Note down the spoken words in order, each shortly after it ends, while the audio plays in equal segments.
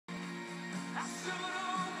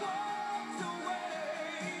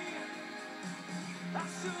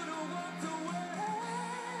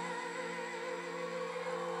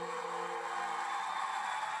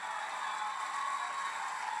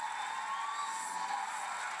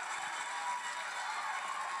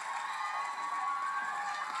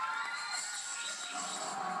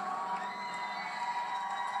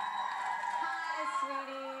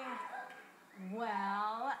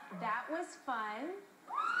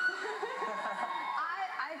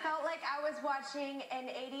watching an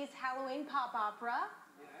 80s Halloween pop opera,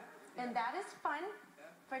 and that is fun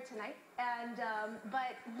for tonight. And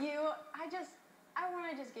but I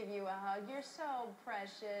want to just give you a hug. You're so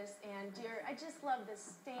precious, and I just love the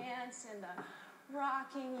stance and the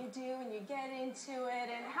rocking you do, and you get into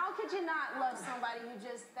it. And how could you not love somebody who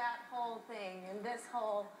just that whole thing and this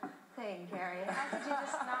whole thing, Gary? How could you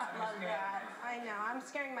just not love that? I know, I'm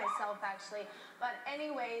scaring myself actually. But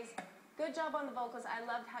anyways, good job on the vocals. I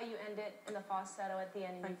loved how you ended in the falsetto at the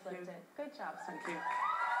end and you flipped it. Good job, sir. Thank you.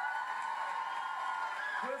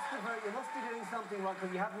 Christopher, you must be doing something wrong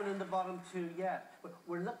because you haven't been in the bottom two yet. But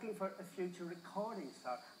we're looking for a future recording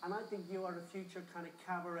star, and I think you are a future kind of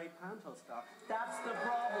cabaret panto star. That's the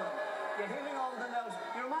problem. You're hitting all the notes.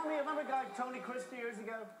 You remind me of another guy, Tony Christie, years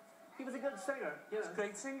ago. He was a good singer. You know, a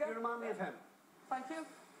great singer. You remind me of him. Thank you.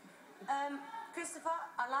 Christopher,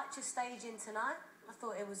 I liked your staging tonight. I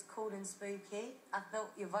thought it was cool and spooky. I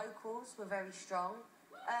felt your vocals were very strong.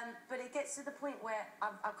 But it gets to the point where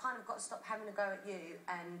I've kind of got to stop having a go at you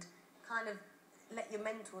and kind of let your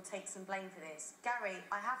mentor take some blame for this. Gary,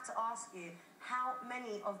 I have to ask you, how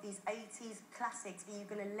many of these 80s classics are you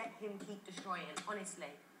going to let him keep destroying,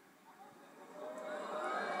 honestly?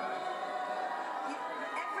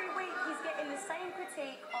 Every week he's getting the same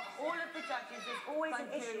critique of all of the judges. There's always an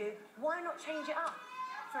issue. Why not change it up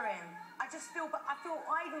for him? I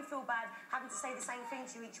even feel bad having to say the same thing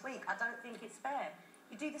to you each week. I don't think it's fair.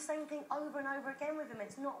 You do the same thing over and over again with him.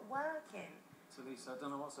 It's not working. Tulisa, I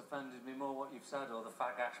don't know what's offended me more, what you've said or the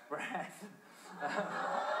fag ash breath.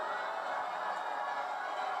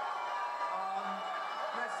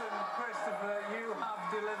 Listen, Christopher, you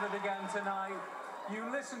have delivered again tonight.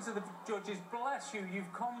 You listened to the judges, bless you,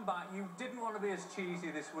 you've come back. You didn't want to be as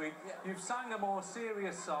cheesy this week. You've sang a more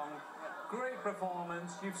serious song. Great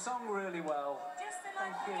performance. You've sung really well. Just a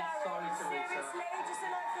note for Gary. Sorry, Tulisa. seriously, just a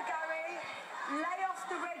note for Gary. Lay off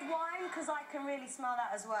the red wine, because I can really smell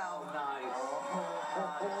that as well. Oh, nice.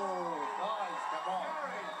 Guys, come on.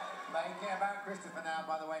 Making it about Christopher now,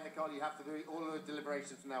 by the way, Nicole, you have to do all of the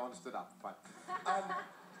deliberations from now on stood up. Fine.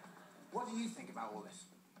 What do you think about all this?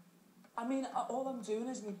 I mean, all I'm doing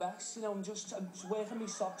is my best, you know, I'm just working my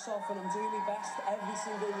socks off and I'm doing my best every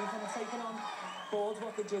single week. I'm taking on board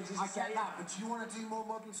what the judges are saying. I get that, but do you want to do more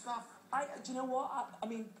modern stuff? Do you know what? I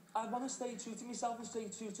mean, I want to stay true to myself and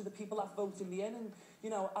stay true to the people that voted me in, and,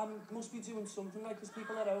 you know, I must be doing something like there's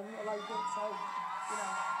people at home that like it, so, you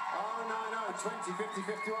know. Oh, no, 20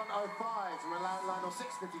 50 51 05 from a landline, or 6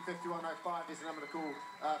 50 51 05 is the number to call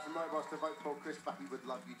from mobiles to vote for Christopher. He would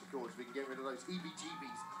love you to call so we can get rid of those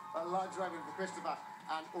heebie-jeebies. Large driving for Christopher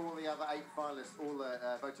and all the other 8 finalists, all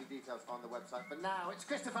the voting details on the website. But now it's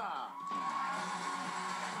Christopher!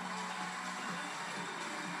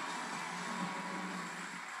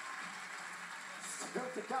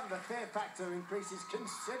 Still to come, the fear factor increases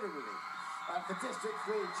considerably. For District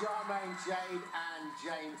 3, Charmaine, Jade and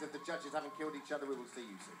James. If the judges haven't killed each other, we will see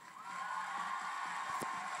you soon.